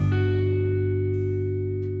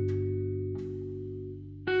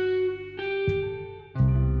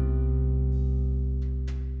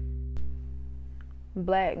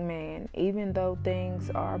Black man, even though things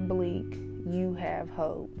are bleak, you have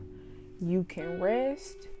hope. You can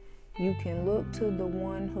rest. You can look to the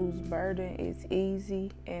one whose burden is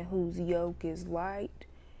easy and whose yoke is light.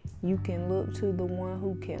 You can look to the one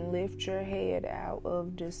who can lift your head out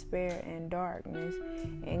of despair and darkness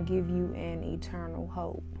and give you an eternal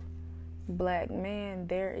hope. Black man,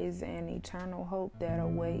 there is an eternal hope that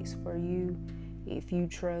awaits for you if you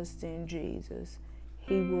trust in Jesus.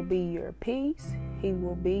 He will be your peace. He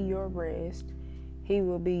will be your rest. He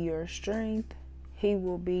will be your strength. He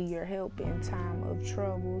will be your help in time of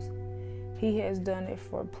troubles. He has done it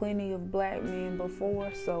for plenty of black men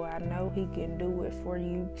before, so I know he can do it for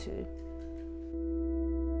you too.